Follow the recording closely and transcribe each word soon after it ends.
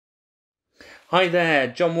Hi there,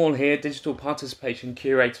 John Wall here, Digital Participation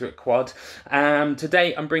Curator at Quad.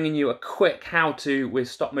 Today I'm bringing you a quick how-to with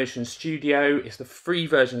Stop Motion Studio. It's the free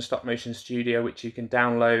version of Stop Motion Studio, which you can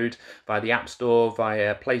download via the App Store,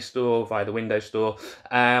 via Play Store, via the Windows Store.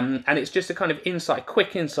 And it's just a kind of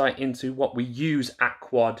quick insight into what we use at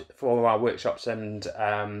Quad for our workshops and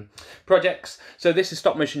projects. So this is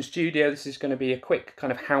Stop Motion Studio. This is going to be a quick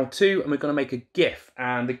kind of how-to, and we're going to make a GIF.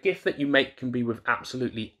 And the GIF that you make can be with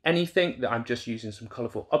absolutely anything. That I'm just using some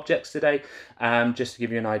colourful objects today, just to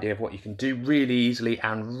give you an idea of what you can do really easily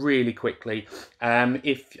and really quickly.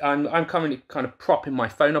 If I'm currently kind of propping my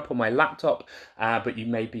phone up on my laptop, but you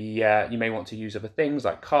may want to use other things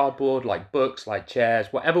like cardboard, like books, like chairs,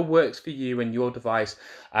 whatever works for you and your device.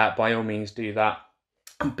 By all means, do that.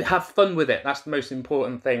 Have fun with it. That's the most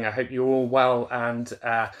important thing. I hope you're all well and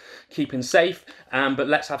keeping safe, but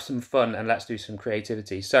let's have some fun and let's do some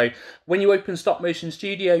creativity. So when you open Stop Motion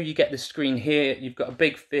Studio, you get this screen here. You've got a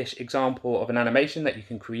big fish example of an animation that you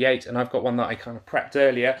can create, and I've got one that I kind of prepped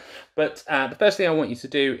earlier. But the first thing I want you to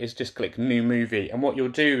do is just click New Movie, and what you'll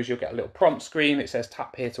do is you'll get a little prompt screen. It says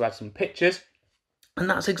tap here to add some pictures. And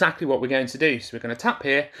that's exactly what we're going to do. So we're going to tap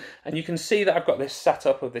here, and you can see that I've got this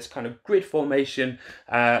setup of this kind of grid formation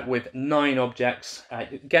with 9 objects.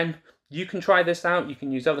 Again, you can try this out. You can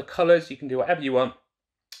use other colors. You can do whatever you want.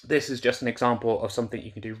 This is just an example of something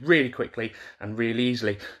you can do really quickly and really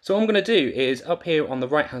easily. So what I'm going to do is up here on the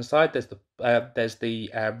right hand side, there's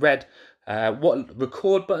the red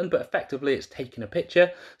record button, but effectively it's taking a picture.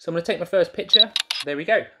 So I'm going to take my first picture. There we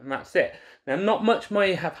go, and that's it. Now, not much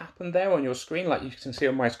may have happened there on your screen, like you can see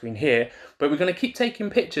on my screen here, but we're going to keep taking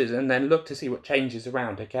pictures and then look to see what changes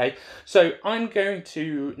around, okay? So I'm going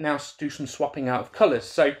to now do some swapping out of colours.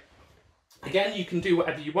 So again, you can do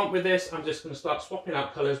whatever you want with this. I'm just going to start swapping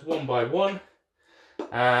out colours one by one.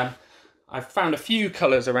 I've found a few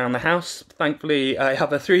colours around the house. Thankfully, I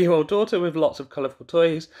have a 3-year-old daughter with lots of colourful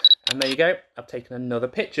toys. And there you go, I've taken another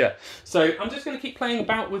picture. So I'm just going to keep playing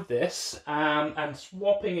about with this and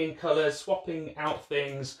swapping in colours, swapping out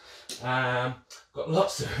things. Got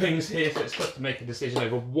lots of things here, so it's got to make a decision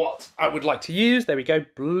over what I would like to use. There we go,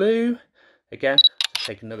 blue. Again,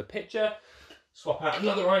 take another picture. Swap out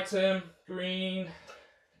another item, green.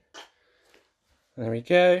 There we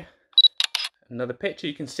go. Another picture.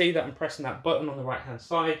 You can see that I'm pressing that button on the right hand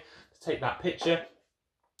side to take that picture.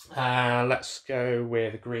 Let's go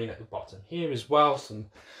with the green at the bottom here as well. Some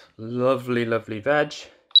lovely veg.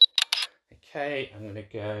 Okay, I'm going to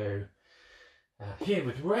go here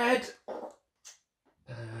with red.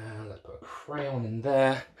 Let's put a crayon in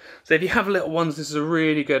there. So if you have little ones, this is a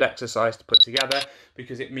really good exercise to put together,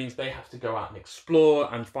 because it means they have to go out and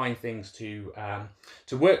explore and find things to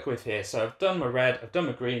work with here. So I've done my red, I've done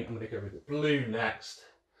my green, I'm going to go with the blue next.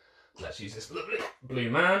 Let's use this lovely blue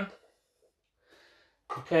man.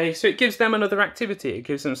 Okay, so it gives them another activity. It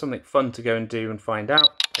gives them something fun to go and do and find out.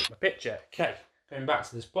 Take my picture. Okay, going back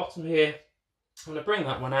to this bottom here. I'm going to bring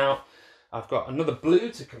that one out. I've got another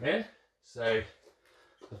blue to come in. So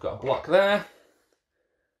I've got a block there.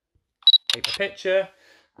 Take my picture.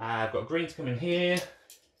 I've got green to come in here.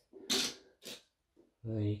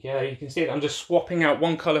 There you go. You can see that I'm just swapping out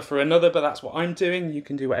one colour for another, but that's what I'm doing. You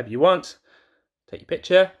can do whatever you want. Take your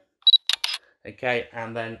picture. Okay,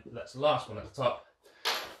 and then that's the last one at the top,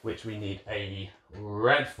 which we need a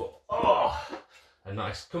red for. Oh, a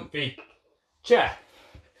nice comfy chair.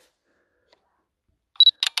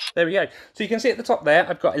 There we go. So you can see at the top there,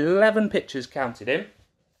 I've got 11 pictures counted in.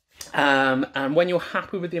 And when you're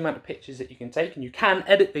happy with the amount of pictures that you can take, and you can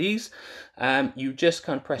edit these, you just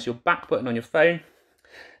kind of press your back button on your phone,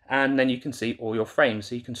 and then you can see all your frames.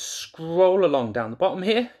 So you can scroll along down the bottom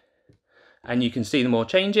here, and you can see them all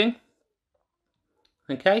changing.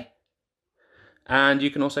 Okay. And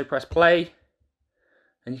you can also press play,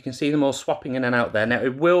 and you can see them all swapping in and out there. Now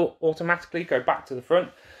it will automatically go back to the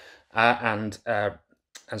front and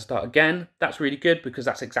start again. That's really good, because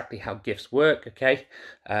that's exactly how GIFs work. Okay,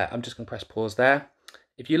 I'm just going to press pause there.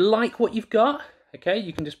 If you like what you've got, okay,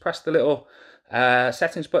 you can just press the little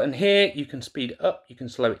settings button here. You can speed it up, you can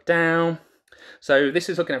slow it down. So this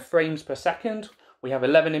is looking at frames per second. We have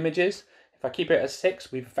 11 images. If I keep it at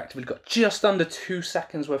 6, we've effectively got just under 2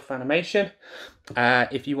 seconds worth of animation.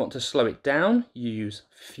 If you want to slow it down, you use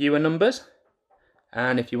fewer numbers.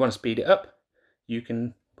 And if you want to speed it up, you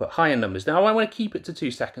can put higher numbers. Now I want to keep it to 2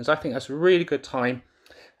 seconds. I think that's a really good time.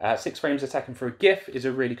 6 frames a second for a GIF is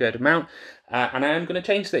a really good amount. And I am going to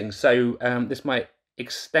change things. So this might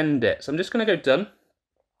extend it. So I'm just going to go done.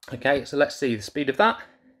 Okay, so let's see the speed of that.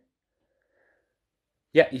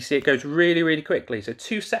 Yeah, you see it goes really, really quickly. So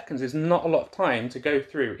 2 seconds is not a lot of time to go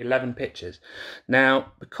through 11 pictures.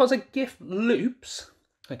 Now, because a GIF loops,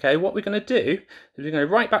 okay, what we're going to do is we're going to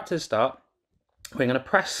go right back to the start. We're going to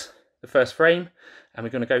press the first frame and we're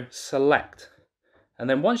going to go select. And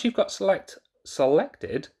then once you've got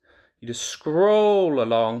selected, you just scroll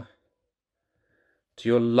along to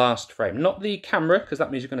your last frame. Not the camera, because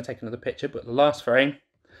that means you're going to take another picture, but the last frame.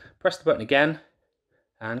 Press the button again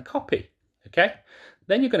and copy. Okay,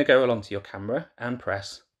 then you're going to go along to your camera and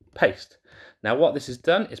press paste. Now what this has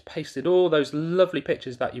done is pasted all those lovely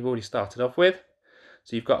pictures that you've already started off with.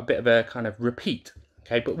 So you've got a bit of a kind of repeat.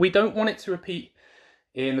 Okay, but we don't want it to repeat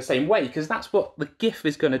in the same way, because that's what the GIF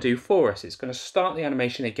is going to do for us. It's going to start the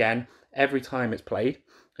animation again every time it's played.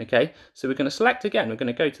 Okay, so we're going to select again. We're going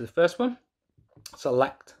to go to the first one,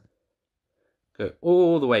 select, go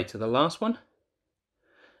all the way to the last one,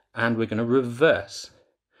 and we're going to reverse.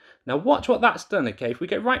 Now watch what that's done, okay? If we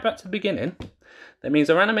go right back to the beginning, that means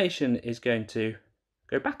our animation is going to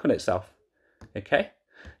go back on itself, okay?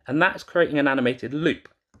 And that's creating an animated loop,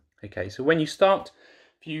 okay? So when you start,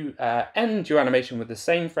 if you end your animation with the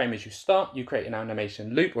same frame as you start, you create an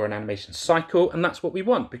animation loop or an animation cycle, and that's what we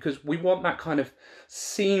want, because we want that kind of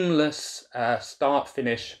seamless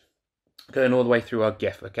start-finish going all the way through our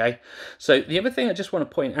GIF, okay? So the other thing I just want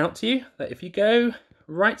to point out to you, that if you go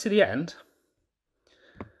right to the end,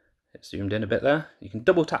 it's zoomed in a bit there, you can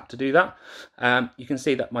double tap to do that. You can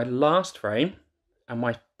see that my last frame and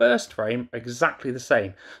my first frame are exactly the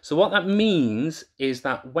same. So what that means is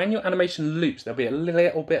that when your animation loops, there'll be a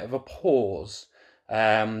little bit of a pause,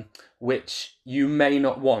 which you may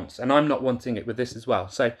not want, and I'm not wanting it with this as well.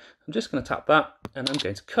 So I'm just going to tap that and I'm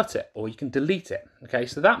going to cut it, or you can delete it. Okay,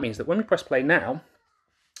 so that means that when we press play now,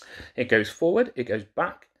 it goes forward, it goes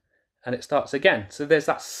back, and it starts again. So there's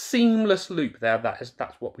that seamless loop there.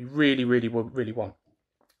 That's what we really want.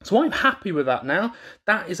 So I'm happy with that now.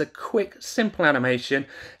 That is a quick, simple animation,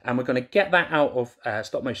 and we're going to get that out of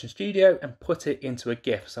Stop Motion Studio and put it into a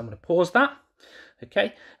GIF. So I'm going to pause that.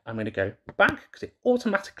 Okay, I'm going to go back because it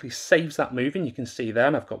automatically saves that moving. You can see there,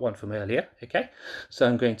 and I've got one from earlier. Okay, so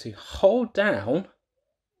I'm going to hold down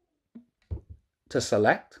to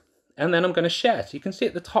select, and then I'm going to share. So you can see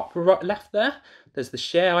at the top right left there, there's the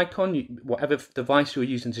share icon. Whatever device you're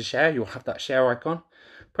using to share, you'll have that share icon.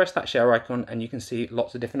 Press that share icon and you can see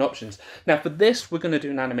lots of different options. Now for this, we're going to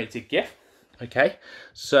do an animated GIF. Okay,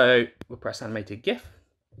 so we'll press animated GIF.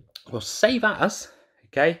 We'll save as,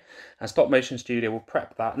 okay, and Stop Motion Studio will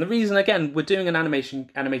prep that. And the reason, again, we're doing an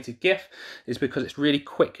animated GIF is because it's really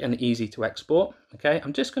quick and easy to export. Okay,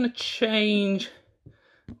 I'm just going to change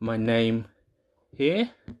my name here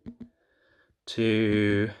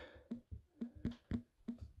to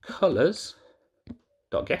colors.gif.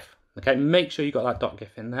 Okay, make sure you got that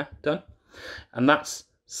 .gif in there, done. And that's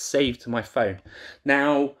saved to my phone.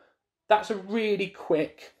 Now, that's a really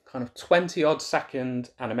quick kind of 20-odd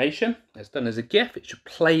second animation. It's done as a GIF. It should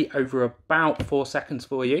play over about 4 seconds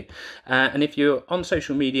for you. And if you're on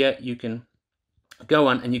social media, you can go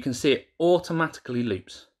on and you can see it automatically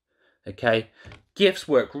loops. Okay, GIFs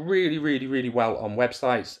work really well on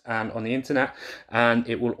websites and on the internet, and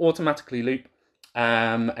it will automatically loop.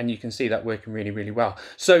 And you can see that working really well.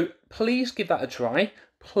 So please give that a try.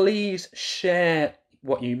 Please share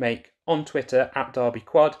what you make on Twitter at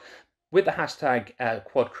DerbyQuad with the hashtag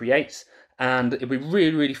QuadCreates, and it'll be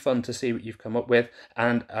really fun to see what you've come up with.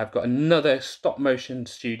 And I've got another Stop Motion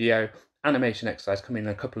Studio animation exercise coming in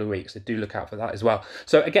a couple of weeks, so do look out for that as well.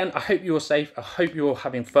 So again, I hope you're safe, I hope you're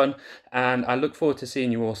having fun, and I look forward to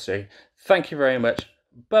seeing you all soon. Thank you very much.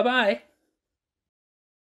 Bye bye.